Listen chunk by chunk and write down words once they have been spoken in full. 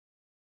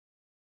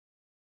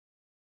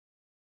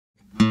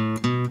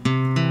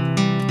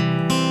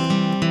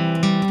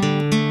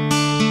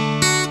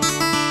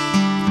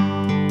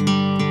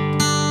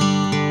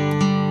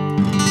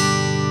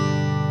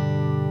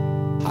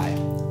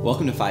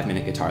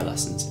5-minute guitar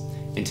lessons.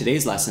 In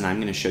today's lesson, I'm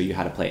going to show you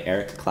how to play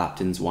Eric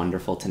Clapton's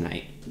Wonderful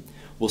Tonight.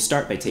 We'll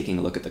start by taking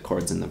a look at the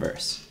chords in the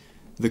verse.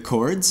 The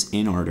chords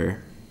in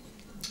order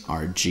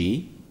are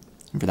G,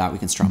 and for that we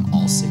can strum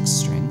all 6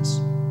 strings.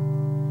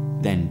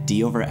 Then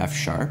D over F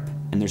sharp,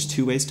 and there's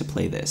 2 ways to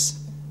play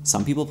this.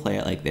 Some people play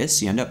it like this,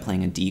 so you end up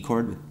playing a D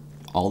chord with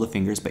all the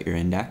fingers but your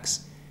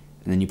index,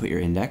 and then you put your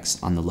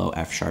index on the low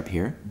F sharp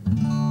here,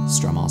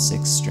 strum all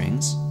 6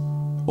 strings.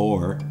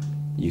 Or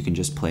you can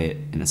just play it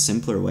in a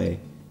simpler way.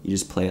 You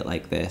just play it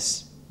like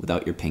this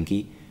without your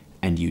pinky,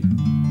 and you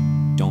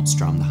don't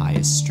strum the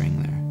highest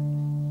string there.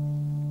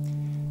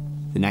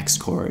 The next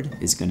chord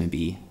is going to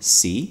be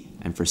C,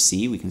 and for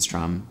C we can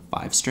strum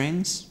 5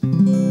 strings.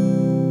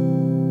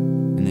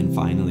 And then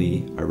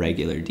finally a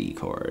regular D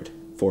chord,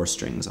 4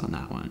 strings on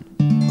that one.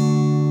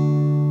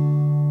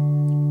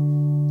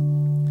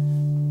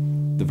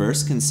 The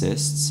verse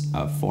consists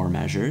of 4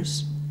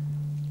 measures,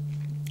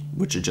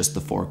 which are just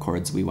the 4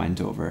 chords we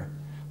went over.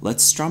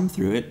 Let's strum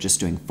through it, just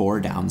doing 4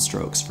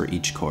 downstrokes for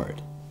each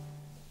chord.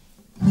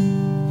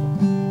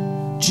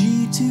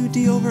 G to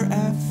D over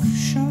F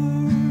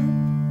sharp,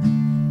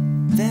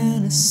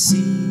 then a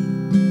C,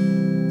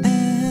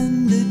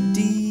 and a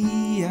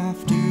D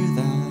after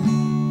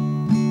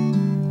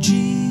that. G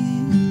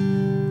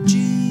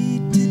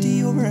to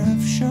D over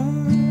F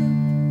sharp,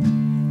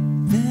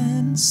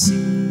 then C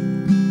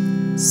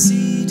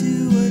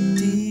to a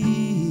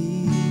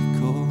D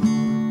chord.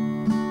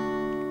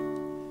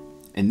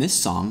 In this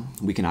song,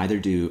 we can either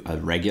do a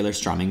regular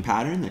strumming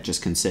pattern that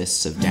just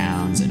consists of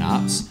downs and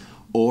ups,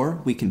 or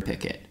we can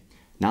pick it.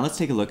 Now let's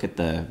take a look at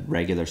the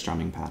regular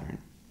strumming pattern.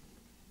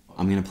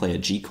 I'm going to play a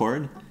G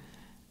chord,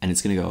 and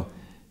it's going to go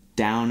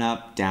down,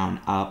 up,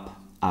 down,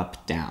 up,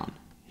 up, down.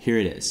 Here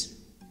it is.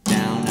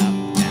 Down,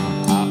 up,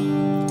 down, up,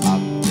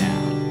 up,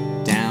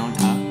 down. Down,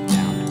 up,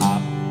 down,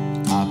 up,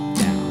 up,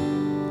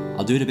 down.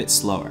 I'll do it a bit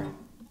slower.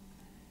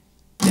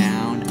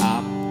 Down,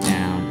 up,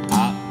 down,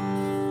 up,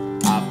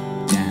 up,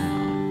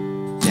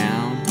 down.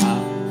 Down,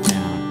 up,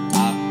 down,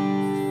 up,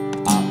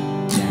 up,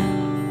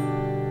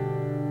 down.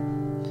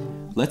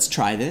 Let's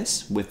try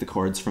this with the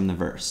chords from the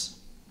verse.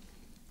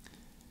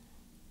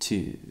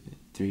 2,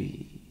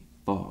 3,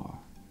 4.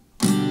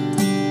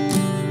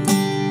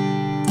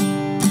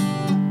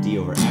 D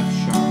over F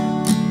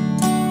sharp,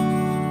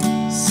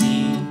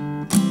 C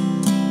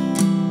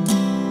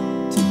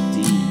to D.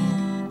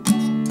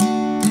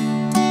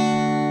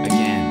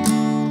 Again,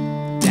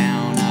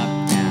 down,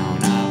 up,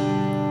 down, up,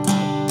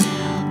 up,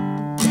 down,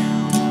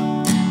 down,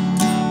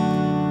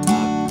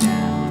 up,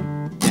 down, up,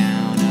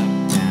 down,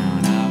 up,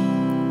 down, up,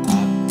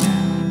 up,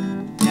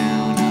 down,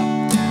 down,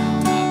 up,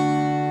 down,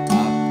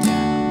 up,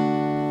 down.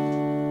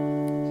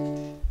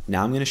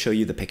 Now I'm going to show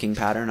you the picking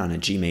pattern on a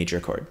G major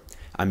chord.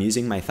 I'm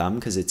using my thumb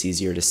because it's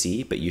easier to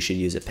see, but you should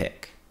use a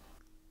pick.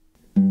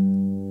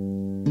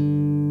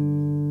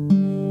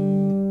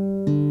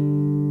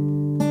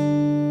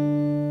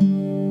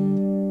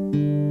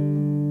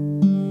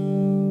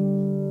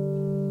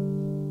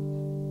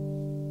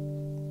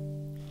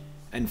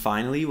 And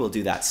finally, we'll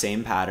do that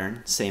same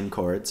pattern, same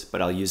chords,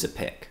 but I'll use a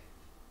pick.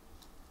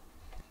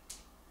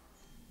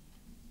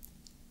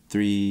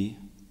 3,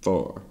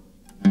 4.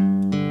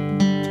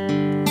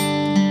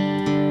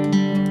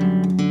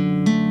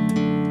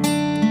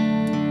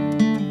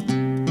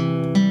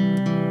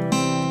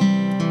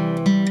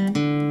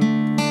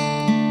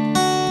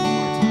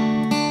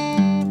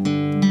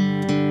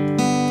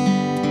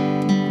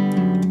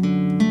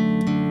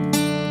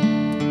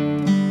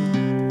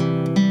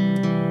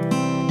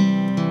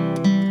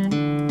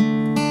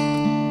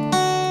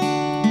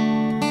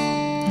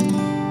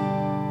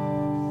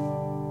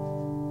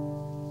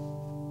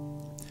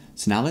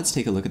 So now let's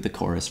take a look at the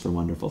chorus for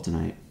Wonderful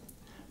Tonight.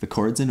 The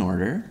chords in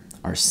order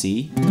are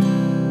C,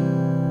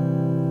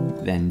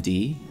 then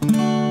D,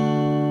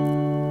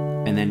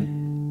 and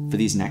then for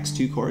these next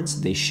 2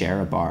 chords, they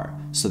share a bar,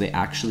 so they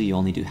actually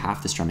only do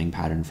half the strumming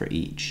pattern for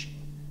each.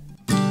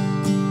 So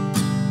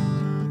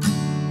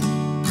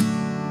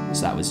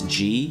that was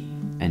G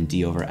and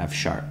D over F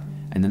sharp,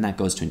 and then that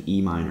goes to an E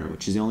minor,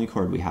 which is the only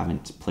chord we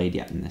haven't played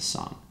yet in this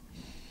song.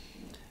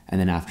 And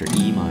then after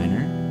E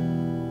minor,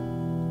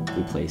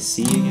 we play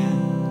C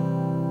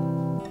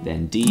again,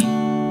 then D,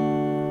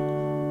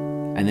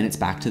 and then it's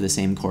back to the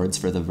same chords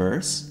for the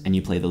verse, and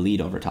you play the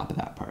lead over top of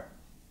that part.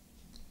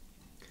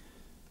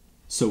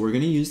 So we're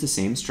going to use the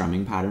same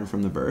strumming pattern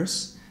from the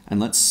verse, and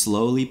let's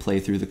slowly play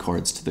through the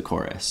chords to the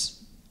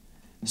chorus,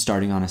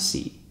 starting on a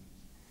C.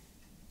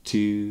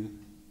 2,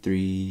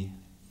 3,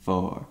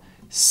 4.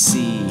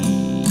 C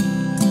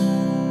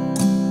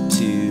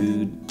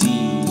to D.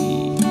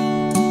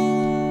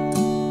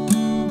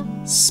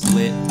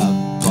 Split a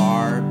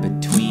bar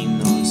between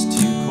those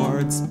 2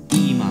 chords,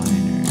 E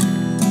minor,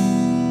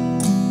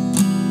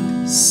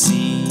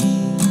 C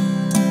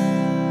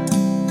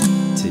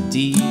to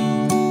D.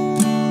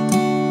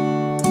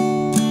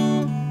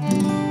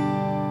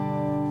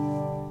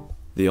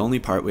 The only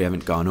part we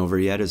haven't gone over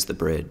yet is the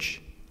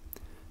bridge.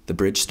 The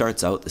bridge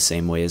starts out the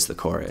same way as the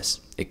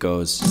chorus. It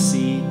goes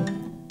C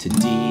to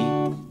D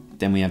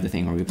Then we have the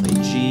thing where we play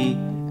G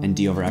and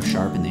D over F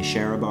sharp and they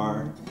share a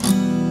bar,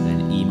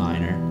 then E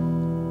minor.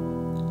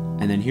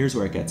 And then here's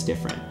where it gets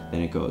different.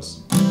 Then it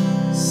goes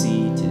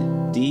C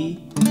to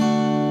D,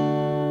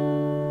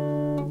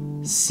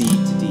 C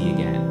to D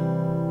again.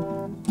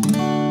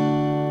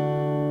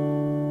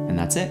 And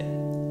that's it.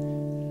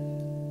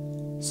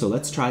 So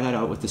let's try that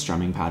out with the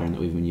strumming pattern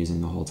that we've been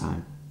using the whole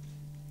time.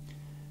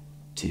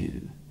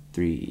 2,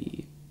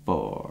 3,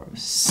 4,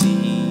 C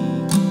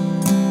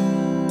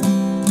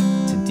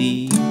to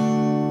D, G,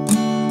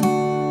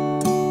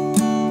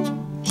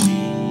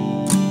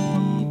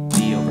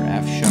 D over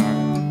F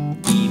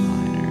sharp, E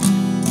minor,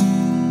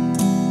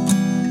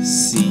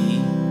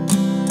 C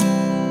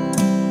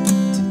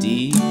to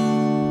D,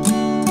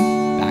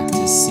 back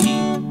to C,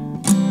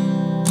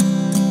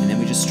 and then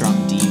we just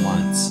strum D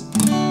once.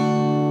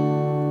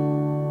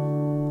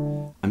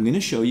 I'm going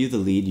to show you the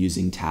lead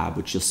using tab,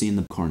 which you'll see in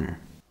the corner.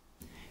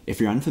 If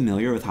you're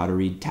unfamiliar with how to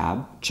read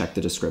tab, check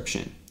the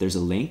description. There's a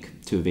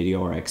link to a video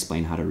where I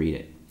explain how to read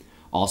it.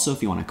 Also,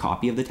 if you want a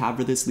copy of the tab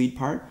for this lead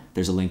part,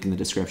 there's a link in the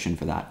description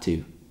for that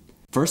too.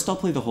 First, I'll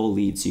play the whole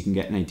lead so you can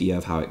get an idea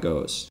of how it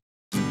goes.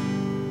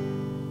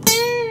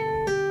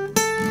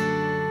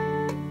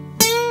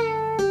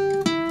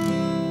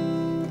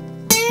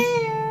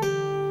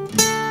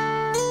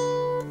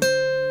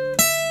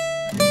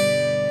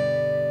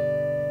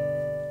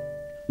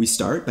 We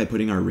start by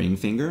putting our ring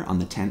finger on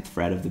the 10th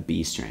fret of the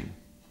B string.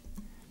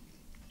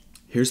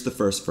 Here's the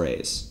first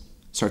phrase.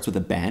 Starts with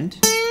a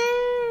bend,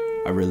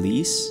 a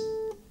release,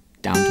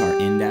 down to our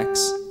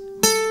index,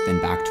 then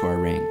back to our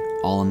ring,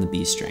 all on the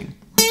B string.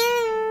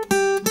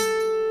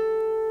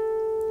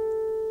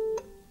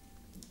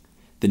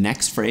 The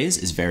next phrase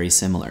is very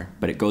similar,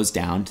 but it goes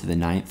down to the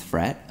 9th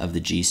fret of the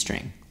G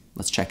string.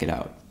 Let's check it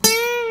out.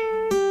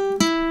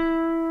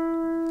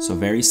 So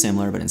very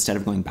similar, but instead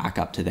of going back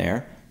up to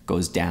there, it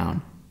goes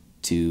down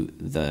to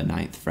the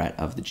 9th fret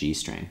of the G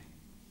string.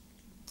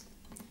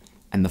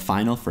 And the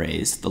final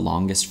phrase, the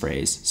longest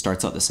phrase,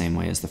 starts out the same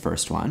way as the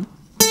first one.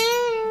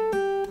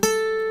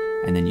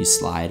 And then you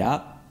slide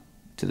up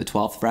to the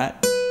 12th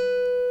fret,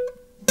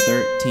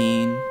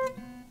 13,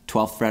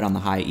 12th fret on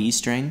the high E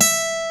string,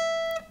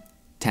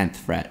 10th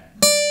fret.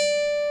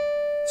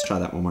 Let's try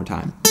that one more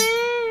time.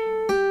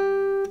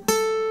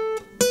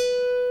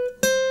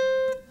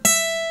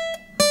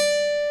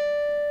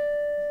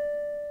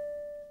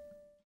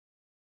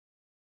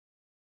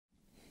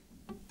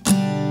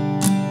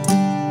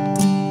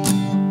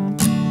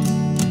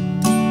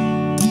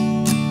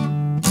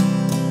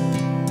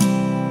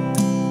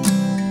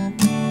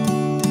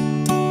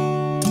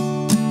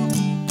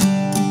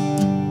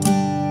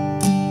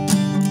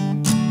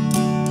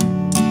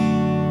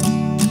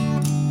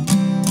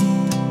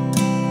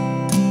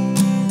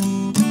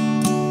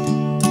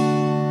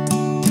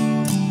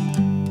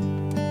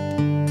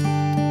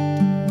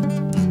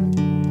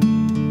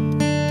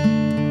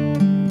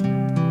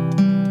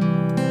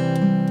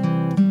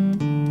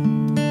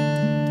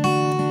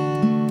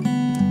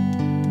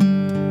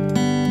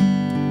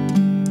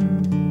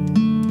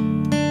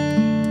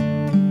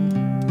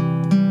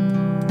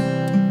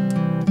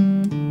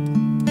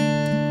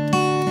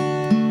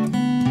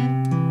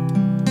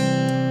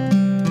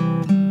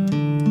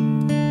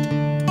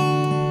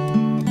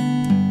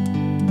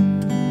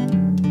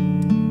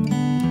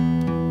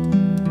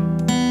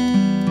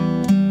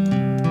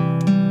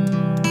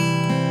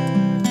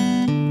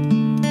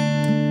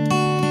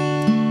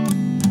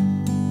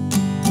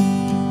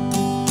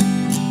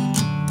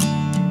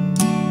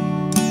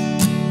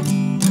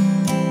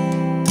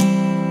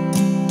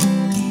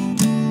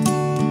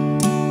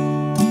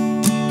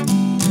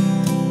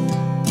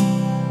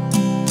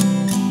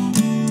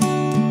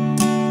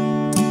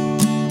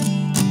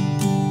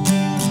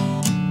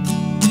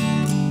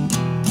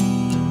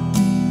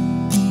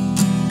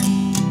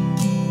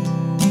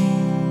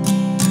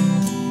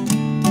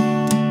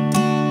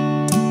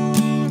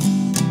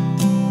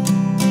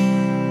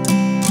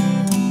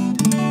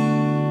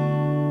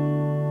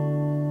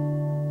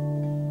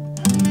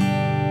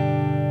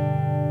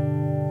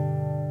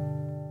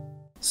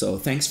 So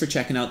thanks for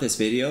checking out this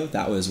video.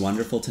 That was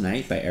Wonderful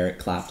Tonight by Eric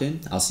Clapton.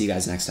 I'll see you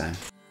guys next time.